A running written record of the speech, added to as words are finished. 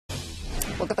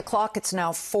Look at the clock. It's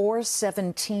now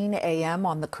 4:17 a.m.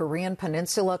 on the Korean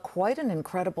Peninsula. Quite an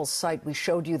incredible sight we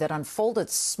showed you that unfolded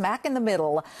smack in the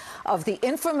middle of the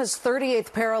infamous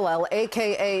 38th parallel,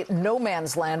 a.k.a. no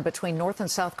man's land between North and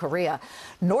South Korea.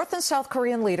 North and South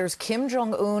Korean leaders Kim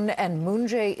Jong-un and Moon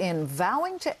Jae-in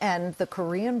vowing to end the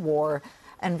Korean War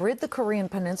and rid the Korean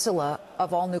Peninsula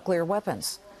of all nuclear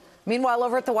weapons. Meanwhile,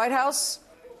 over at the White House,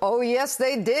 oh, yes,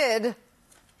 they did.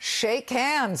 Shake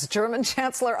hands. German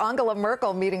Chancellor Angela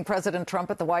Merkel meeting President Trump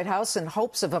at the White House in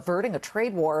hopes of averting a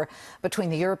trade war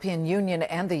between the European Union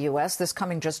and the U.S. This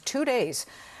coming just 2 days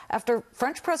after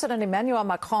French President Emmanuel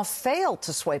Macron failed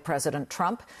to sway President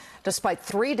Trump, despite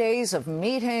 3 days of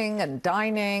meeting and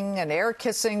dining and air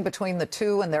kissing between the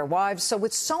two and their wives. So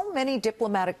with so many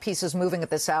diplomatic pieces moving at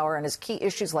this hour and as key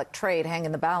issues like trade hang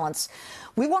in the balance,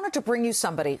 we wanted to bring you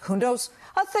somebody who knows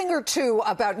a thing or two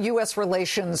about U.S.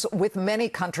 relations with many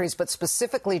countries, but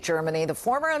specifically Germany. The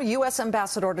former U.S.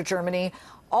 ambassador to Germany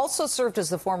also served as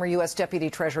the former U.S. Deputy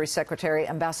Treasury Secretary,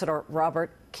 Ambassador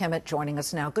Robert Kimmitt, joining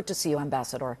us now. Good to see you,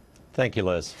 Ambassador. Thank you,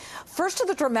 Liz. First to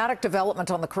the dramatic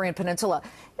development on the Korean Peninsula.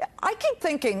 I keep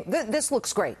thinking this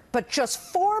looks great, but just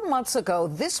 4 months ago,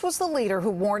 this was the leader who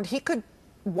warned he could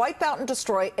wipe out and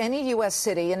destroy any U.S.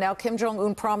 city, and now Kim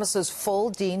Jong-un promises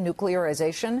full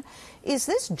denuclearization. Is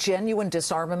this genuine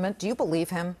disarmament? Do you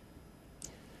believe him?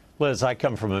 Liz, I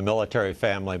come from a military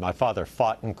family. My father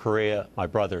fought in Korea. My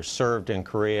brother served in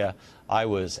Korea. I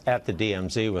was at the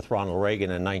DMZ with Ronald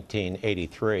Reagan in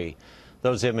 1983.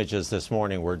 Those images this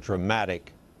morning were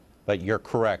dramatic, but you're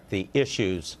correct. The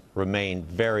issues remain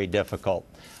very difficult.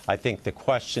 I think the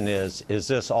question is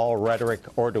this all rhetoric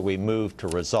or do we move to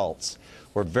results?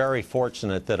 We're very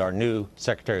fortunate that our new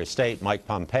Secretary of State, Mike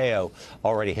Pompeo,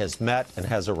 already has met and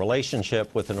has a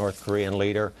relationship with the North Korean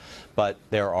leader. But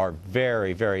there are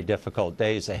very, very difficult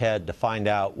days ahead to find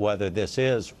out whether this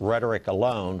is rhetoric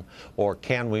alone or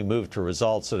can we move to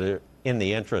results that are in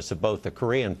the interests of both the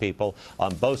Korean people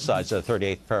on both sides of the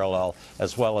 38th parallel,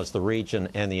 as well as the region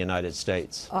and the United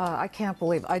States. I can't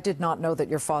believe I did not know that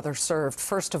your father served.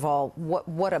 First of all,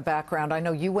 what a background. I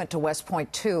know you went to West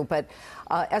Point, too. But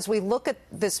as we look at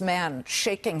this man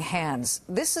shaking hands,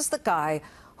 this is the guy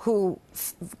who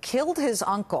killed his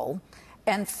uncle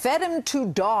and fed him to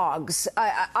dogs.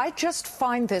 I just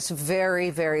find this very,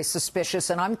 very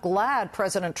suspicious, and I'm glad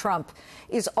President Trump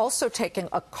is also taking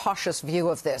a cautious view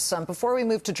of this. Before we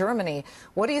move to Germany,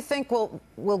 what do you think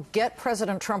will get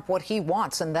President Trump what he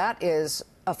wants, and that is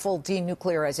a full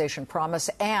denuclearization promise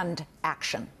and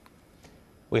action?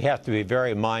 We have to be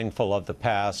very mindful of the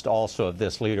past, also of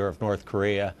this leader of North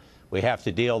Korea. We have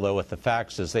to deal, though, with the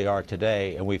facts as they are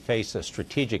today, and we face a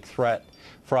strategic threat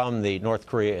from the North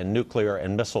Korean nuclear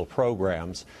and missile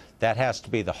programs. That has to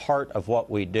be the heart of what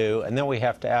we do. And then we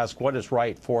have to ask what is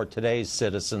right for today's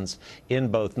citizens in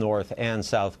both North and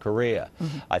South Korea.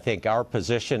 I think our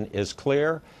position is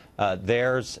clear.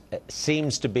 Theirs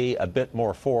seems to be a bit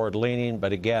more forward-leaning,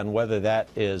 but again, whether that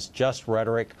is just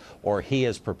rhetoric or he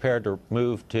is prepared to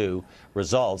move to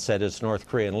results, that is North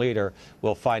Korean leader,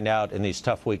 we'll find out in these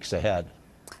tough weeks ahead.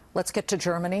 Let's get to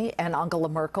Germany and Angela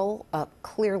Merkel.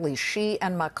 Clearly, she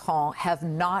and Macron have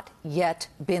not yet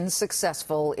been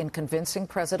successful in convincing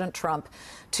President Trump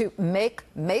to make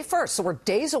May 1st, so we're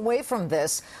days away from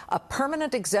this, a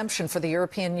permanent exemption for the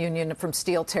European Union from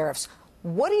steel tariffs.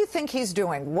 What do you think he's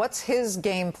doing? What's his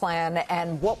game plan,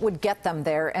 and what would get them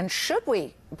there? And should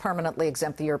we permanently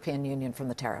exempt the European Union from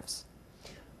the tariffs?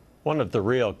 One of the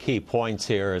real key points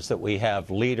here is that we have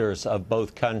leaders of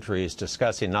both countries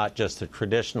discussing not just the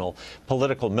traditional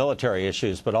political military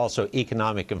issues, but also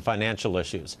economic and financial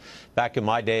issues. Back in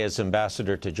my day as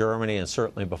ambassador to Germany, and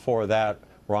certainly before that,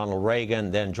 Ronald Reagan,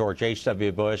 then George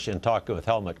H.W. Bush, and talking with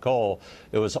Helmut Kohl,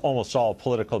 it was almost all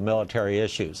political military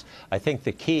issues. I think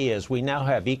the key is we now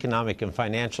have economic and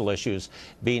financial issues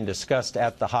being discussed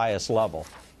at the highest level.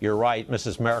 You're right,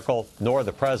 Mrs. Merkel nor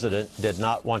the president did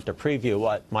not want to preview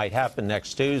what might happen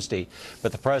next Tuesday,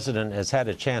 but the president has had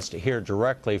a chance to hear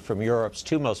directly from Europe's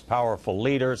two most powerful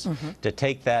leaders to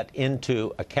take that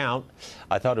into account.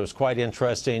 I thought it was quite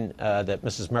interesting that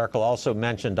Mrs. Merkel also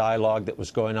mentioned dialogue that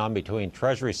was going on between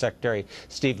Treasury Secretary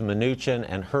Steven Mnuchin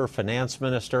and her finance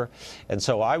minister. And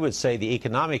so I would say the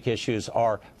economic issues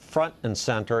are front and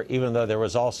center, even though there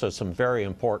was also some very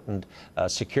important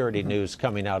security news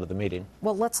coming out of the meeting.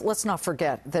 Well, let's not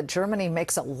forget that Germany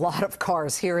makes a lot of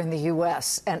cars here in the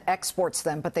U.S. and exports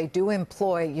them, but they do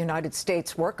employ United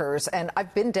States workers. And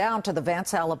I've been down to the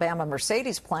Vance, Alabama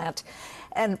Mercedes plant,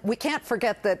 and we can't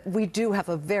forget that we do have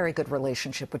a very good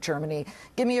relationship with Germany.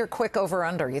 Give me your quick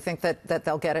over-under. You think that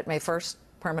they'll get it May 1st,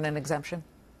 permanent exemption?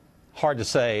 Hard to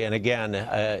say. And again,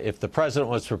 if the president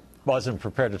wasn't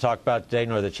prepared to talk about it today,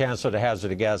 nor the chancellor, to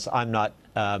hazard a guess, I'm not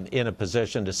in a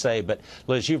position to say. But,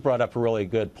 Liz, you've brought up a really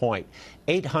good point.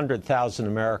 800,000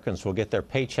 Americans will get their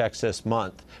paychecks this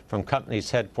month from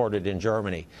companies headquartered in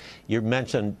Germany. You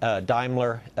mentioned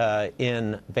Daimler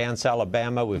in Vance,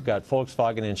 Alabama. We've got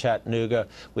Volkswagen in Chattanooga.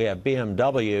 We have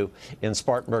BMW in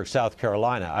Spartanburg, South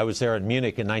Carolina. I was there in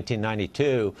Munich in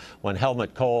 1992 when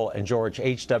Helmut Kohl and George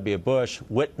H.W. Bush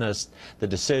witnessed the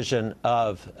decision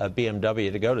of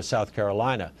BMW to go to South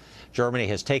Carolina. Germany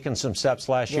has taken some steps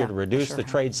last year to reduce the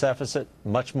trade deficit.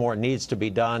 Much more needs to be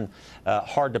done.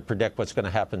 Hard to predict what's going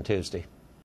to happen Tuesday.